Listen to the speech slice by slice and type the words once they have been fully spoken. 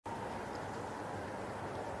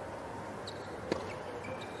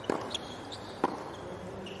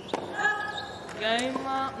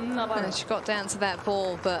And she got down to that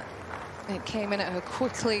ball, but it came in at her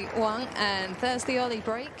quickly, Wang, and there's the early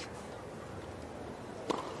break.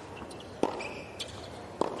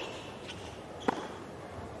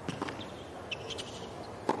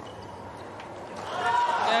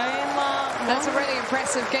 That's a really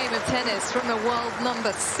impressive game of tennis from the world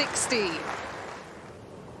number 60.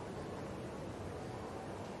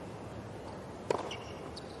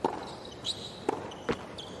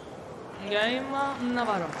 Emma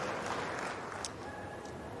Navarro.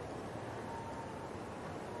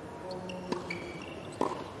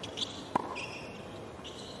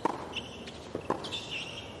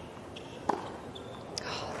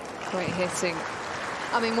 Great hitting.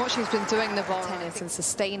 I mean, what she's been doing, Navarro, tennis, and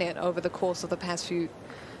sustain it over the course of the past few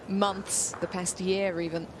months, the past year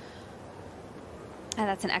even. And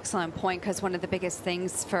that's an excellent point, because one of the biggest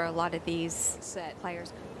things for a lot of these set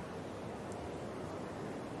players.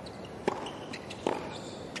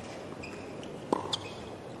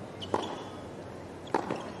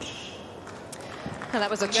 And that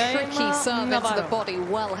was a tricky serve into the body,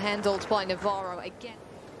 well handled by Navarro again.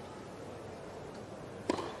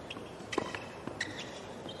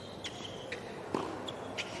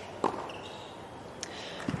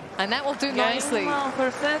 And that will do nicely.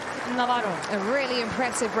 A really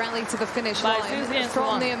impressive rally to the finish line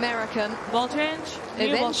from the American. Ball change.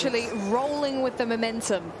 Eventually rolling with the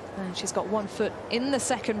momentum. And she's got 1 foot in the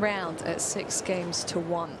second round at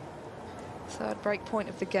 6-1. Third break point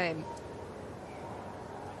of the game.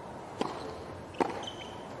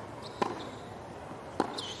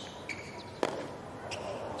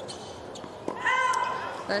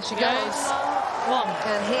 There she goes.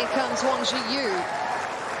 And here comes Wang Xiyu.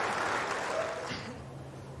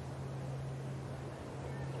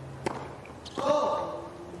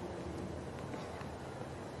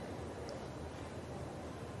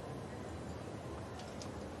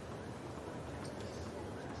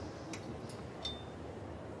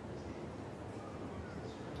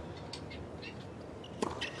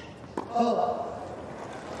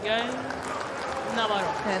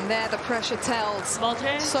 And there the pressure tells.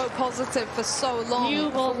 So positive for so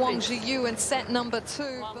long for Wang Xiyu in set number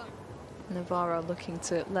 2. Navarro looking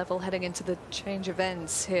to level heading into the change of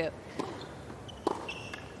ends here.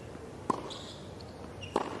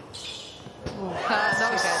 No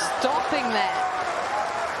stopping there.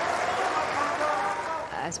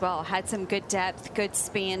 As well, had some good depth, good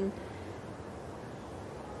spin.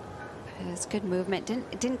 It was good movement.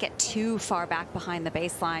 Didn't get too far back behind the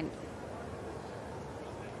baseline.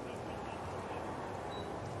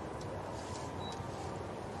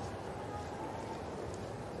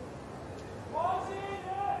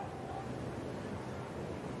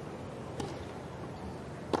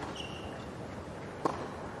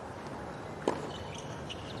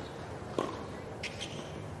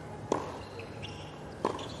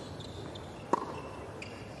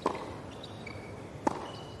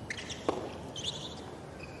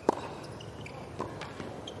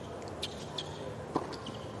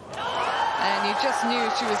 Just knew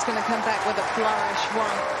she was going to come back with a flourish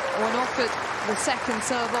when offered the second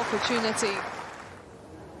serve opportunity.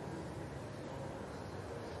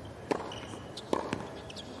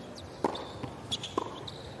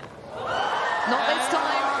 Not this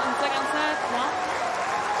time. Second set, 1.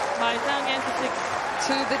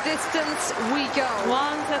 To the distance we go.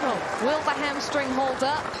 1 set off. Will the hamstring hold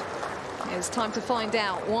up? It's time to find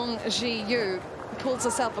out. Wang Xiyu pulls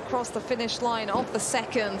herself across the finish line of the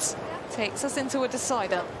second. Takes us into a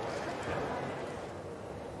decider.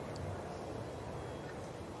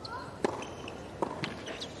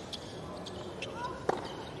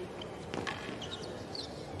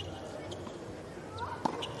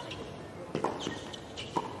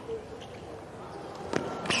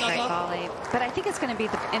 Great volley. But I think it's going to be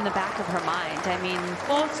in the back of her mind. I mean,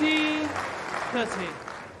 40-30.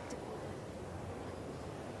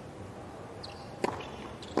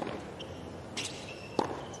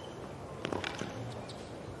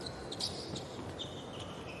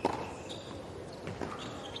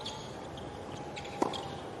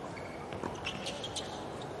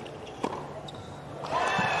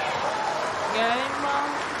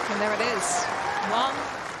 And there it is. 1.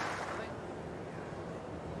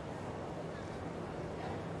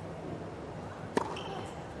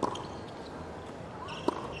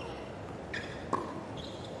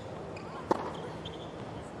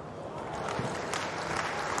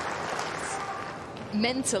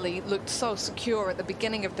 Mentally looked so secure at the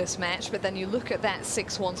beginning of this match, but then you look at that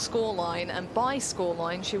 6-1 scoreline, and by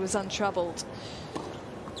scoreline she was untroubled.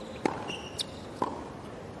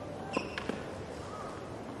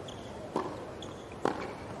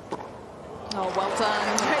 Oh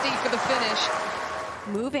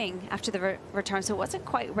moving after the return, so wasn't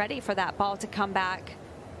quite ready for that ball to come back.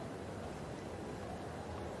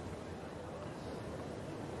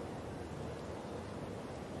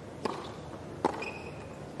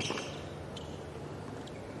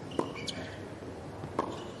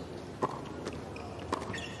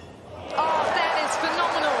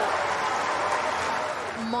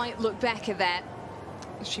 Might look back at that.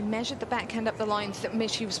 She measured the backhand up the line.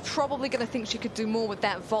 She was probably going to think she could do more with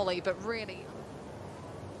that volley, but really.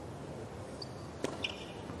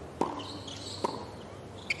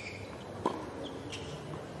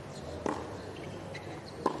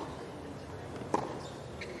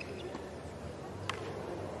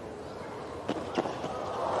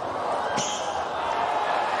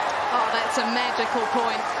 Oh, that's a magical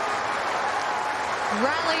point.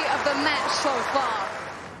 Rally of the match so far.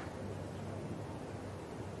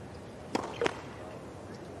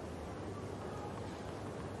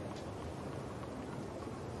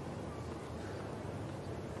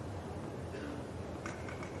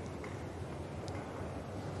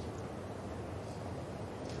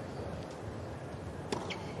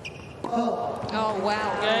 Oh,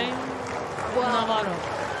 wow. Cain, Well, Navarro.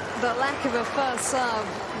 the lack of a first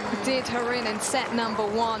serve did her in set number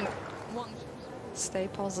one. Stay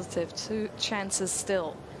positive. 2 chances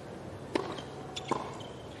still.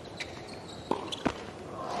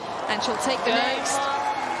 And she'll take the next.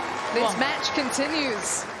 This match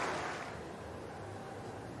continues.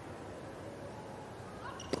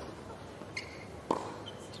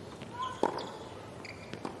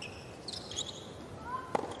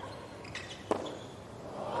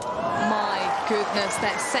 Goodness,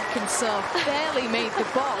 that second serve barely made the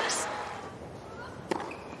box.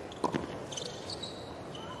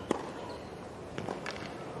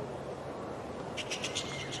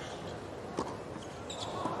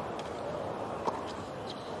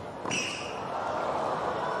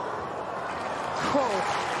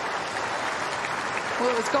 Well,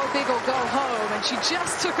 it was go big or go home, and she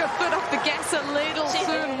just took her foot off the gas a little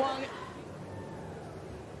soon. Wang.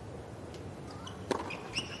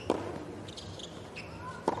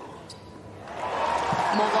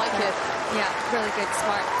 More like it. Yeah, really good,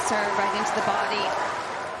 smart serve right into the body.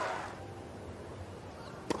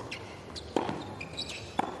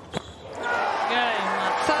 Game.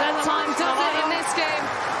 Third time does it in this game.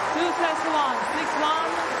 2-1, 6-1,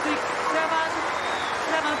 6-7,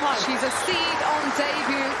 7-5. She's a seed on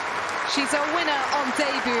debut. She's a winner on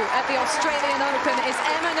debut at the Australian Open. Is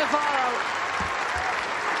Emma Navarro.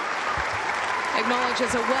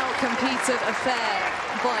 Acknowledges a well-competed affair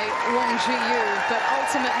by Wang Xiyu, but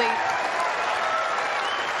ultimately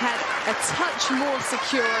had a touch more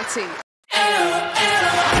security.